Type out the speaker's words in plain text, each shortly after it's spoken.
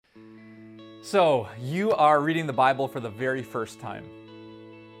So, you are reading the Bible for the very first time.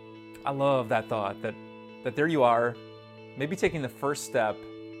 I love that thought that there you are, maybe taking the first step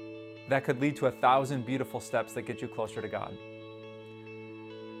that could lead to 1,000 beautiful steps that get you closer to God.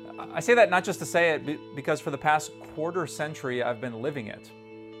 I say that not just to say it, because for the past quarter century, I've been living it.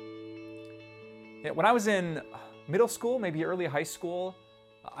 When I was in middle school, maybe early high school,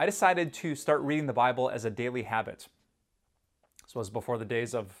 I decided to start reading the Bible as a daily habit. This was before the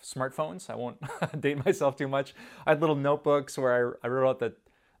days of smartphones. I won't date myself too much. I had little notebooks where I wrote out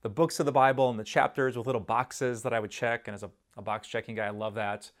the books of the Bible and the chapters with little boxes that I would check. And as a box checking guy, I love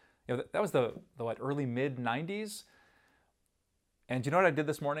that. You know, that was the early mid 90s. And do you know what I did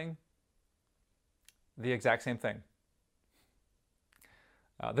this morning? The exact same thing.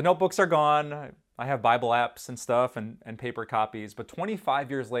 The notebooks are gone. I have Bible apps and stuff and paper copies. But 25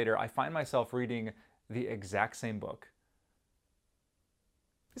 years later, I find myself reading the exact same book.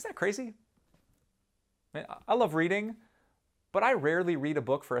 Isn't that crazy? I love reading, but I rarely read a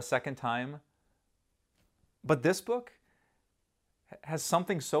book for a second time. But this book has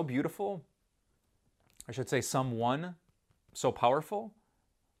something so beautiful, I should say someone so powerful,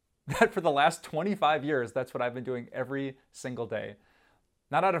 that for the last 25 years, that's what I've been doing every single day.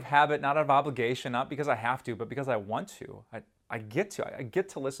 Not out of habit, not out of obligation, not because I have to, but because I want to. I get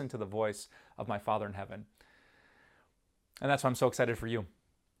to listen to the voice of my Father in heaven. And that's why I'm so excited for you.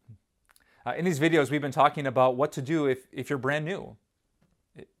 In these videos, we've been talking about what to do if you're brand new.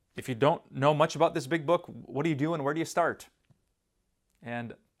 If you don't know much about this big book, what do you do and where do you start?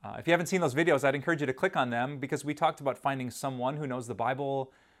 And if you haven't seen those videos, I'd encourage you to click on them, because we talked about finding someone who knows the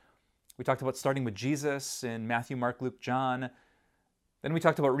Bible. We talked about starting with Jesus in Matthew, Mark, Luke, John. Then we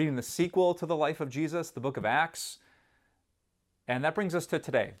talked about reading the sequel to the life of Jesus, the book of Acts. And that brings us to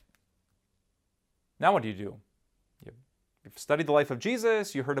today. Now what do? You've studied the life of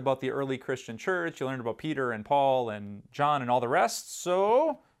Jesus, you heard about the early Christian church, you learned about Peter and Paul and John and all the rest.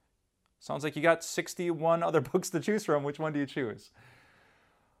 So, sounds like you got 61 other books to choose from. Which one do you choose?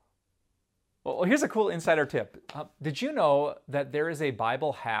 Well, here's a cool insider tip. Did you know that there is a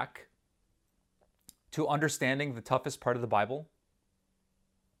Bible hack to understanding the toughest part of the Bible?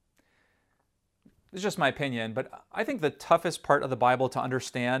 This is just my opinion, but I think the toughest part of the Bible to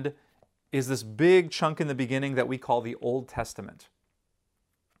understand is this big chunk in the beginning that we call the Old Testament.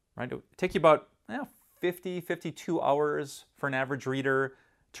 Right? It would take you about 52 hours for an average reader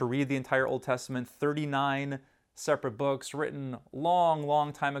to read the entire Old Testament, 39 separate books written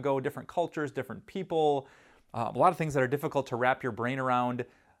long time ago, different cultures, different people, a lot of things that are difficult to wrap your brain around.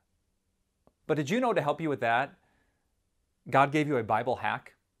 But did you know, to help you with that, God gave you a Bible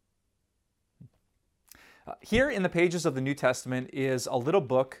hack? Here in the pages of the New Testament is a little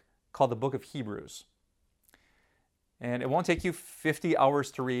book called the Book of Hebrews. And it won't take you 50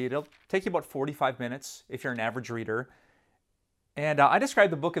 hours to read. It'll take you about 45 minutes if you're an average reader. And I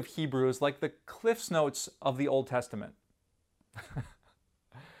describe the Book of Hebrews like the Cliff's Notes of the Old Testament.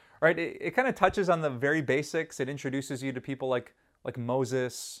 Right? It kind of touches on the very basics. It introduces you to people like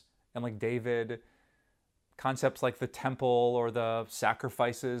Moses and like David, concepts like the temple or the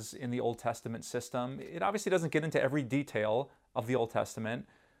sacrifices in the Old Testament system. It obviously doesn't get into every detail of the Old Testament,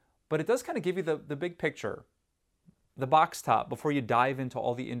 but it does kind of give you the big picture, the box top, before you dive into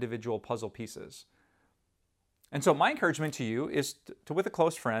all the individual puzzle pieces. And so my encouragement to you is to, with a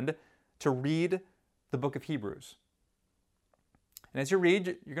close friend, to read the book of Hebrews. And as you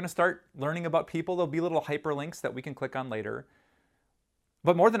read, you're going to start learning about people. There'll be little hyperlinks that we can click on later.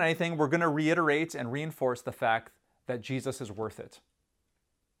 But more than anything, we're going to reiterate and reinforce the fact that Jesus is worth it.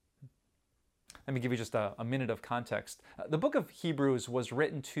 Let me give you just a minute of context. The book of Hebrews was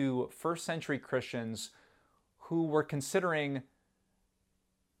written to first century Christians who were considering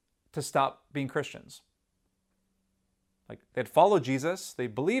to stop being Christians. Like, they had followed Jesus, they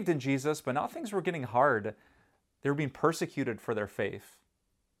believed in Jesus, but now things were getting hard. They were being persecuted for their faith.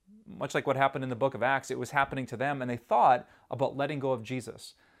 Much like what happened in the book of Acts, it was happening to them, and they thought about letting go of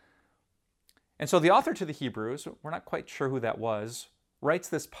Jesus. And so the author to the Hebrews, we're not quite sure who that was, writes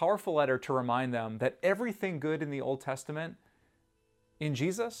this powerful letter to remind them that everything good in the Old Testament, in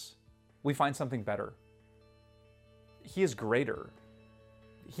Jesus, we find something better. He is greater.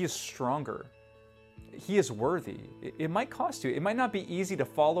 He is stronger. He is worthy. It might cost you. It might not be easy to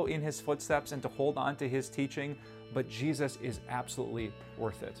follow in his footsteps and to hold on to his teaching, but Jesus is absolutely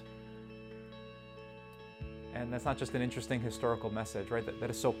worth it. And that's not just an interesting historical message, right? That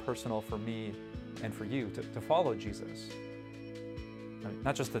is so personal for me and for you to follow Jesus.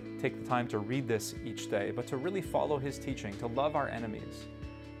 Not just to take the time to read this each day, but to really follow his teaching, to love our enemies,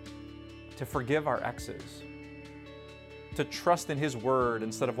 to forgive our exes, to trust in His word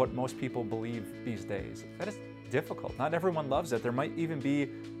instead of what most people believe these days. That is difficult. Not everyone loves it. There might even be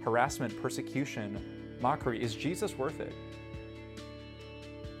harassment, persecution, mockery. Is Jesus worth it?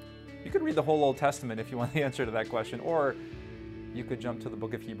 You could read the whole Old Testament if you want the answer to that question, or you could jump to the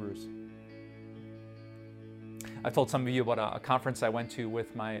book of Hebrews. I've told some of you about a conference I went to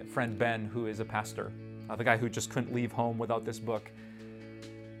with my friend Ben, who is a pastor, the guy who just couldn't leave home without this book.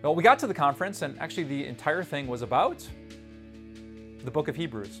 Well, we got to the conference, and actually the entire thing was about the book of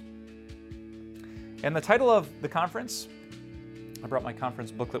Hebrews. And the title of the conference, I brought my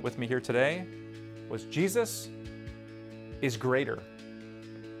conference booklet with me here today, was Jesus is Greater,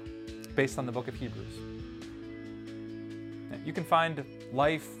 based on the book of Hebrews. You can find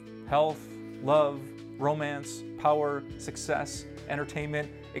life, health, love, romance, power, success, entertainment,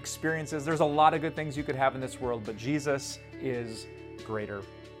 experiences. There's a lot of good things you could have in this world, but Jesus is greater.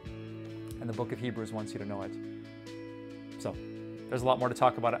 And the book of Hebrews wants you to know it. So there's a lot more to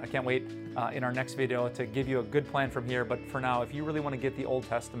talk about it. I can't wait in our next video to give you a good plan from here. But for now, if you really want to get the Old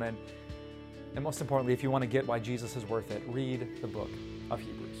Testament, and most importantly, if you want to get why Jesus is worth it, read the book of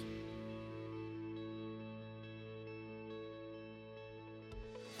Hebrews.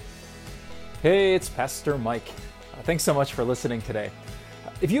 Hey, it's Pastor Mike. Thanks so much for listening today.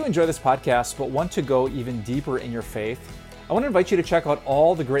 If you enjoy this podcast but want to go even deeper in your faith, I want to invite you to check out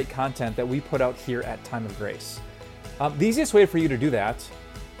all the great content that we put out here at Time of Grace. The easiest way for you to do that,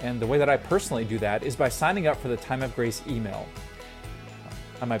 and the way that I personally do that, is by signing up for the Time of Grace email.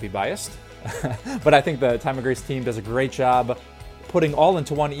 I might be biased, but I think the Time of Grace team does a great job putting all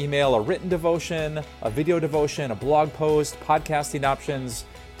into one email: a written devotion, a video devotion, a blog post, podcasting options.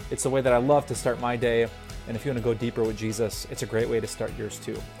 It's the way that I love to start my day, and if you want to go deeper with Jesus, it's a great way to start yours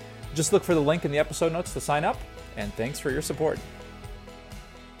too. Just look for the link in the episode notes to sign up, and thanks for your support.